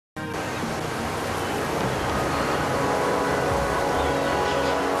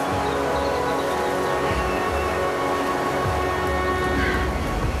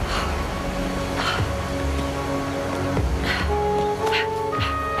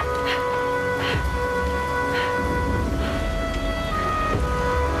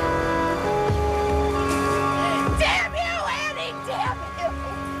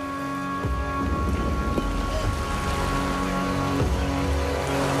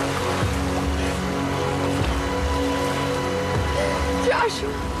Joshua.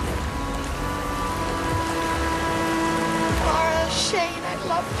 Laura, Shane, I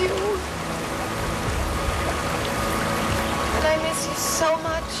loved you. And I miss you so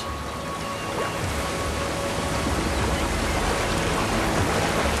much.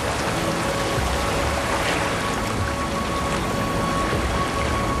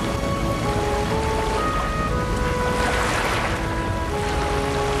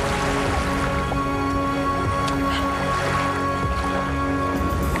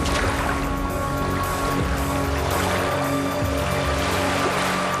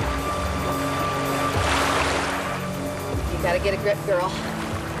 Gotta get a grip, girl.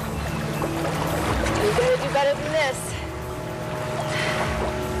 You gotta do better than this.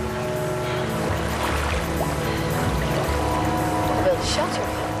 Build a shelter.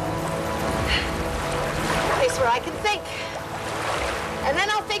 A place where I can think. And then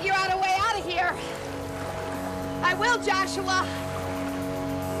I'll figure out a way out of here. I will, Joshua.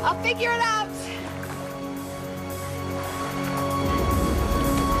 I'll figure it out.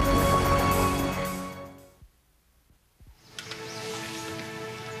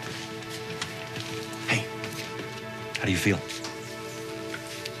 How do you feel?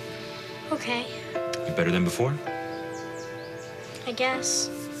 Okay, You better than before? I guess.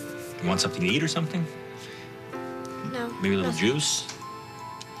 You want something to eat or something? No. Maybe a little nothing. juice?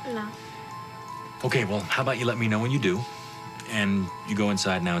 No. Okay, well, how about you let me know when you do, and you go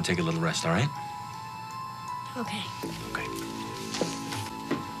inside now and take a little rest, all right? Okay. Okay.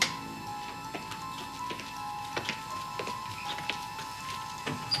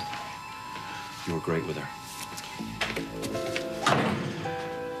 You were great with her.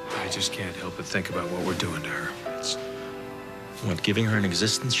 I just can't help but think about what we're doing to her. What, giving her an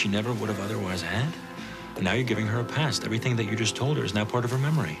existence she never would have otherwise had? And now you're giving her a past. Everything that you just told her is now part of her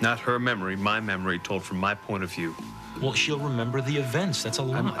memory. Not her memory, my memory, told from my point of view. Well, she'll remember the events. That's a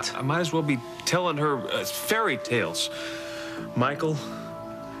lot. I might as well be telling her fairy tales. Michael,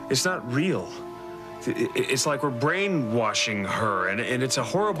 it's not real. It's like we're brainwashing her, and it's a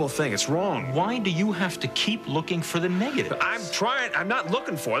horrible thing. It's wrong. Why do you have to keep looking for the negatives? I'm trying. I'm not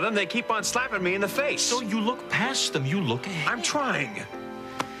looking for them. They keep on slapping me in the face. So you look past them. You look ahead. I'm trying.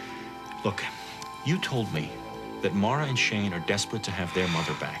 Look, you told me that Mara and Shane are desperate to have their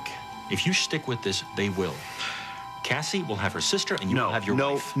mother back. If you stick with this, they will. Cassie will have her sister, and you will have your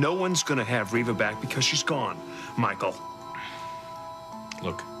wife. No one's gonna have Reva back because she's gone, Michael.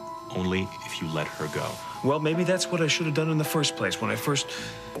 Look, only if you let her go. Well, maybe that's what I should have done in the first place. When I first...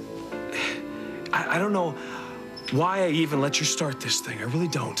 I don't know why I even let you start this thing. I really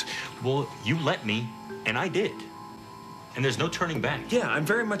don't. Well, you let me, and I did. And there's no turning back. Yeah, I'm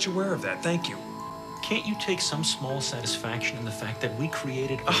very much aware of that. Thank you. Can't you take some small satisfaction in the fact that we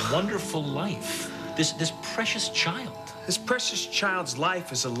created a wonderful life? This precious child. This precious child's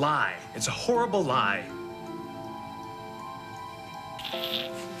life is a lie. It's a horrible lie.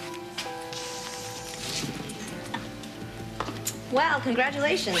 Wow,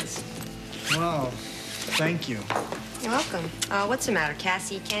 congratulations. Wow, thank you. You're welcome. What's the matter,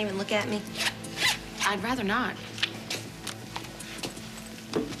 Cassie? You can't even look at me? I'd rather not.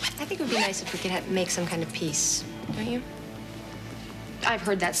 I think it would be nice if we could make some kind of peace, don't you? I've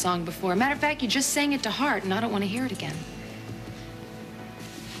heard that song before. Matter of fact, you just sang it to Hart, and I don't want to hear it again.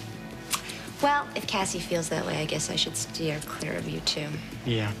 Well, if Cassie feels that way, I guess I should steer clear of you, too.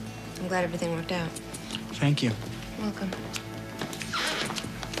 Yeah, I'm glad everything worked out. thank you. You're welcome.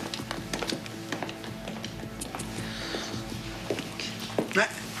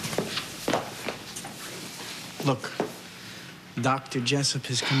 Look, Dr. Jessup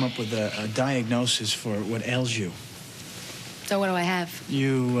has come up with a diagnosis for what ails you. So what do I have?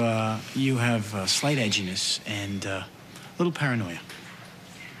 You have slight edginess and a little paranoia.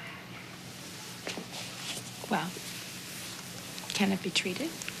 Well, can it be treated?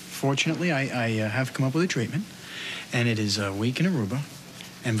 Fortunately, I have come up with a treatment, and it is a week in Aruba.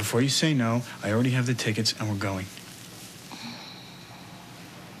 And before you say no, I already have the tickets, and we're going.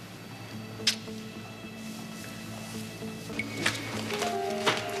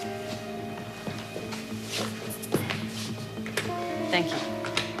 Thank you.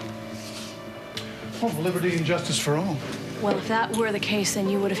 Oh, liberty and justice for all. Well, if that were the case, then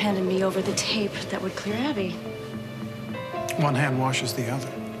you would have handed me over the tape that would clear Abby. One hand washes the other.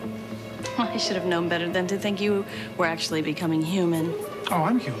 Well, I should have known better than to think you were actually becoming human. Oh,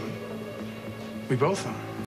 I'm human. We both are.